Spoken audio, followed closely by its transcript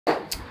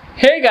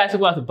Hey guys,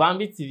 welcome to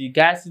Bambi TV.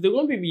 Guys, today we're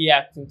going to be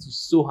reacting to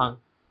Sohyang,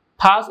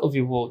 Part of the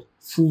World,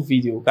 full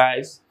video,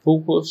 guys,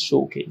 vocal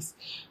showcase.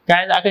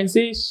 Guys, I can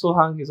say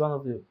Sohyang is one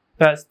of the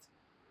best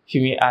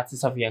female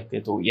artists I've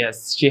reacted to.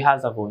 Yes, she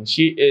has a voice.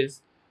 She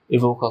is a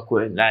vocal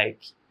queen.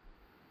 Like,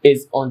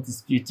 it's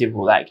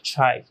undisputable. Like,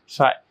 try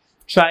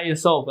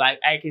yourself. Like,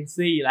 I can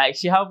say, like,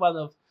 she has one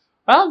of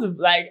the,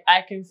 like,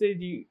 I can say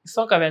the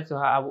song I read to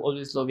her, I Will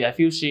Always Love You. I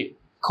feel she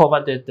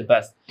covered it the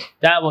best.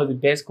 That was the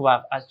best cover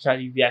I've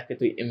actually reacted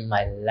to in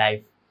my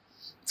life.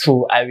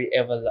 So I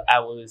Will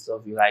Always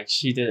Love You. Like,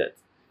 she did it.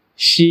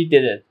 She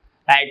did it.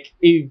 Like,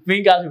 it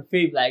bring out the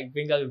fame,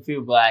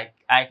 but like,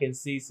 I can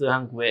see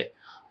Sohyang where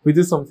we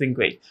do something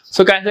great.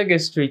 So guys, let's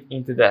get straight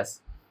into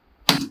this.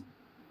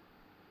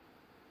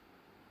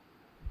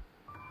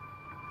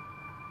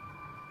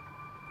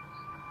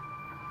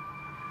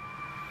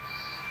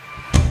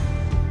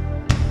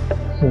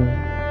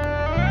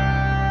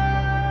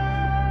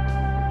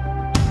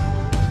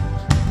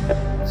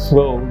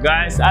 Whoa,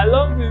 guys, I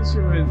love the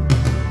instrument.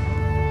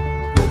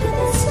 Look at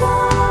the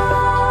stars.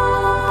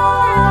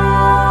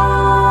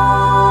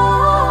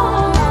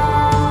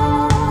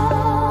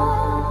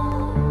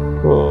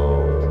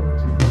 Whoa.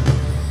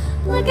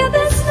 Look at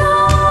the stars.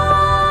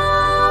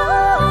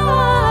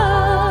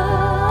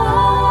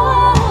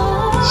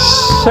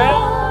 Shit.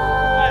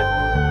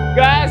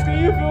 Guys, can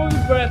you feel the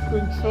breath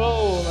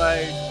control?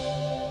 Like,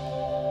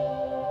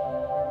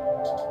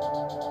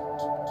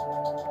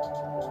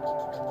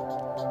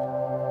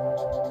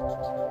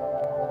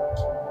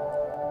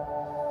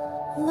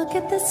 look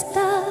at the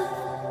stuff,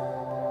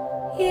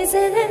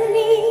 isn't it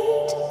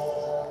neat?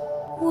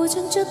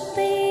 Wouldn't you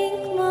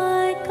think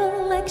my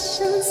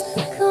collection's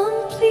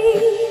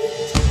complete?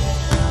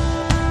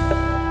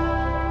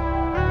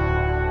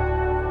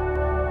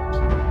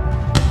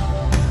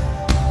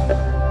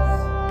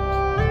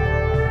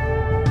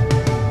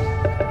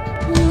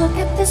 Look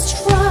at this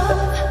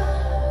trove,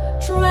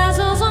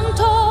 treasures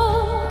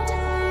untold.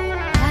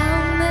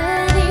 How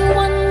many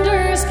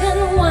wonders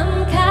can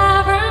one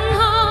cavern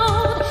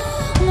hold?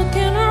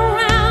 Looking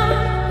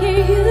around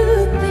here, you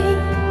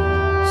think,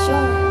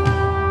 sure,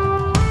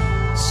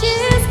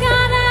 she's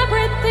got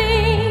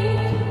everything.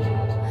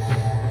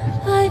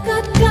 I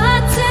got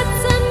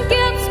gadgets and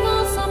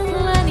gizmos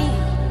aplenty.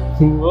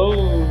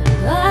 whoa.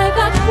 I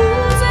got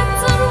who's it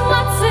and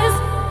what's his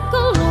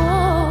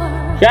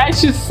galore. Guys,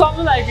 she's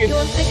something like it. You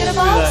want thinking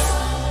about?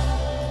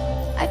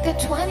 I've got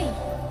 20.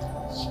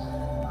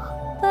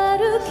 But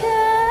who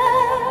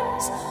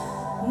cares?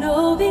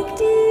 No big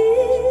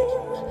deal.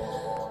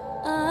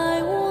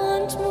 I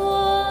want more.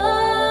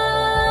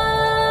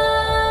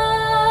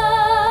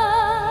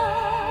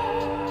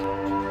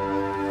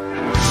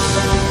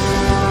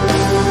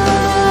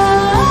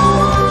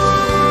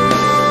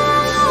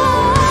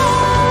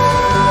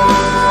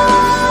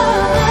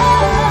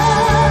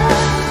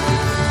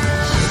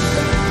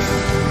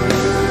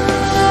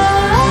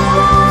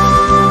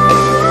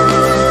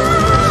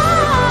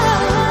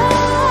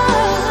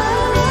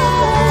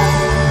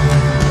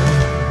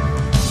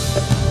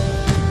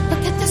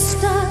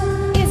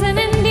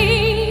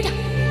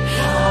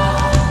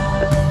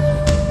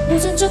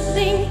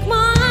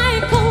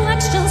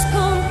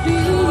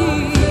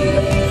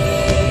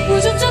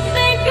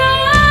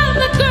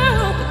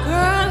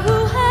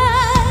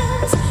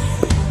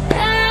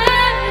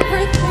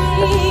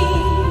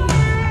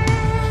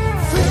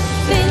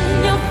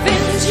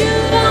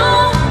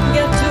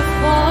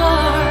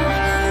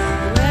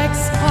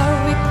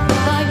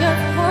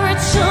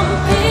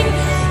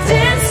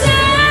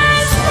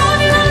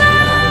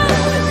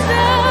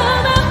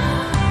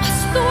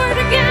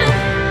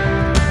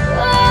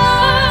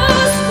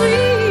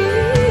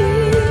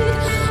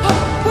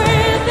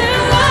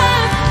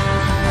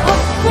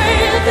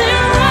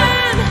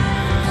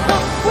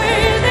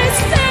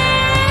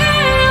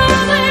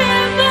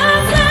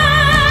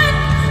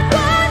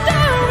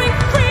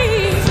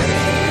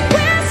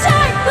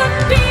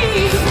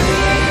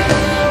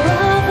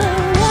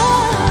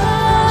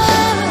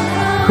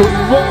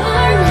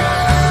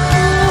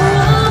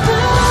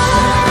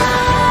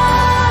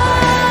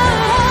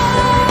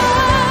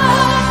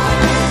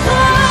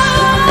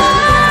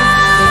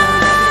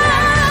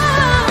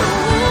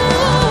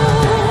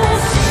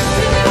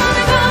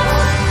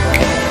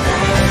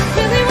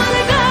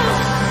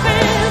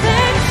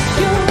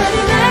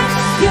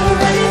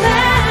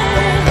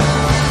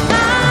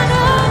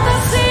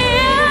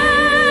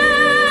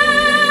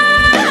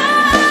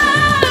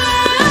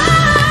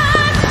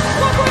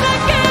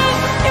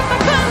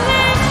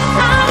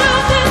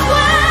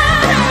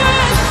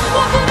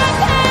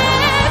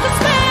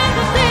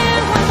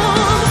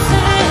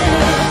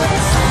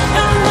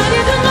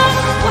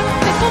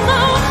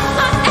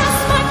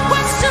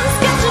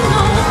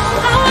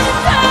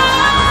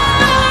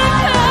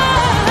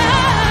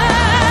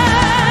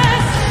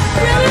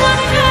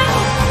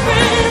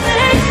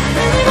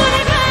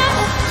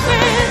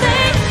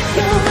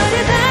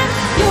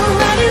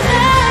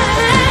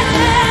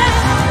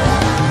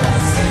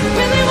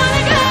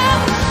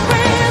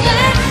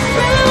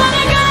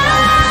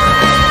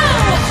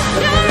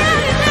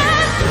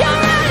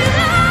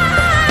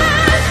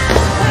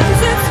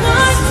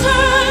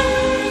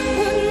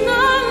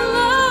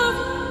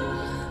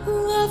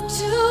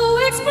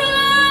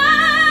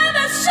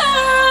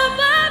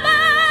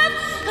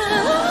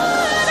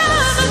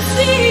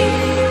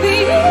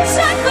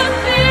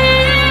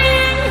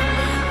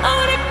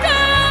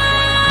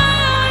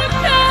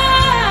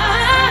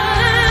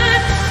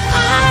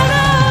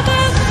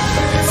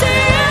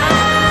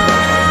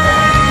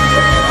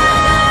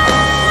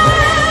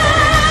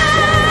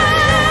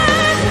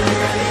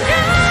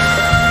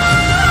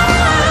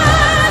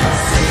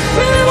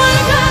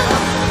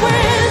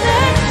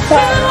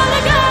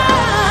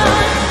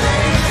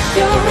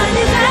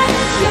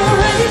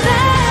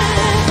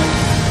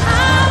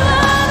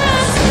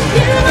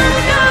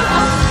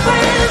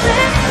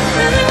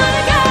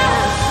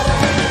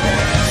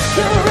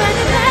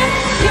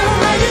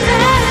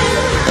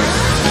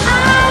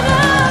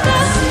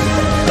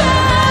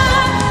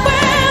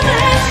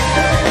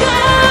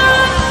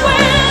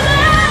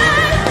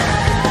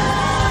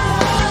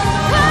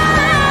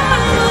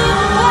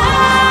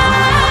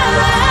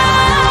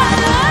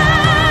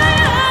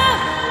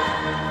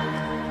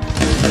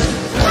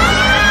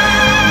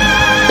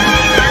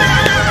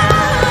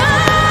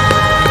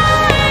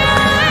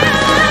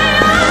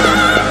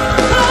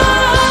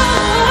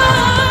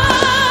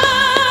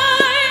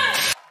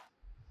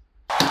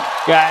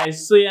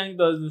 Guys, Sohyang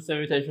does this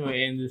every time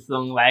she in the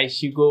song. Like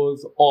she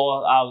goes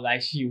all out,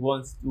 like she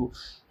wants to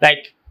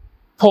like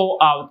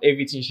pour out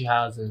everything she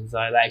has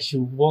inside. Like she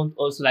wants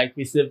us to like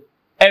receive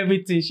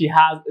everything she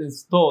has in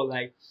store.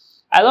 Like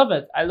I love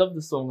it. I love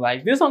the song.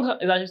 Like this song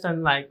is actually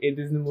sounding like a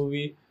Disney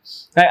movie.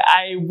 Like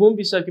I won't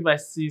be shocked if I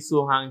see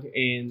Sohyang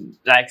in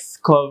like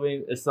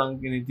covering a song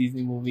in a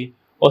Disney movie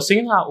or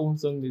singing her own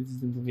song in a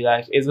Disney movie.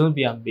 Like it's gonna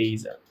be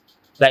amazing.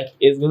 Like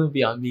it's gonna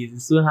be amazing.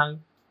 Sohyang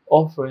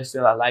or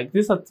Forestella. Like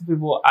these are two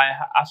people I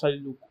actually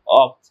look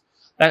up.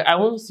 Like I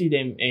want to see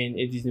them in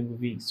a Disney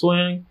movie.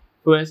 Sohyang,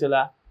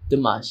 Forestella, the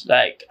match.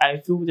 Like I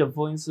feel their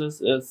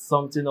voices is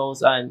something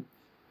else, and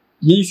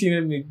me seeing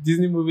them in a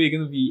Disney movie is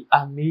gonna be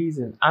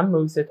amazing. I'm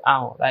roasted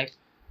out. Like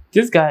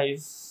these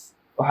guys,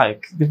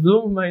 like they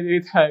blew my mind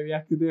every time I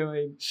react to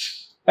them.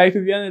 Like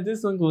to be honest,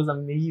 this song was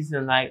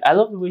amazing. Like I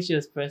love the way she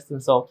expressed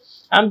herself.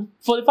 And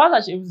for the fact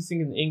that she's able to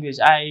sing in English,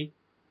 I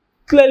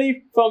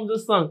clearly from the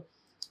song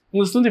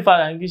understood the fact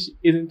that English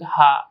isn't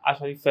her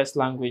actually first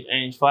language,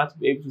 and for her to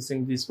be able to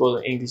sing this well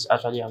in English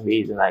actually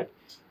amazing. Like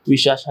we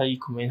should actually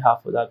commend her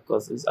for that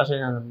because it's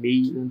actually an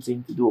amazing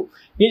thing to do.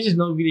 English is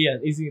not really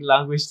an easy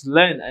language to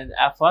learn, and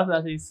for her to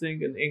actually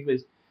sing in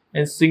English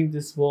and sing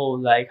this well,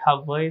 like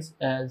her voice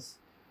is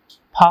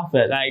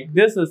perfect. Like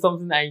this is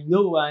something I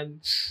know, and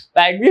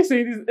like me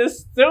saying this is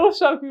still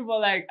shock people.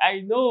 Like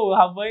I know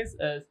her voice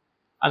is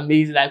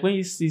amazing. Like when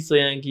you see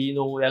Sohyang, you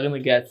know you're gonna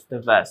get the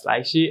best.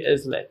 Like she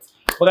is lit.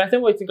 But I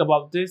think what you think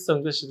about this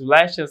song, just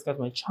like, share, subscribe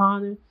to my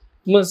channel.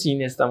 I'm gonna see you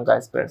next time,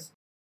 guys. Best.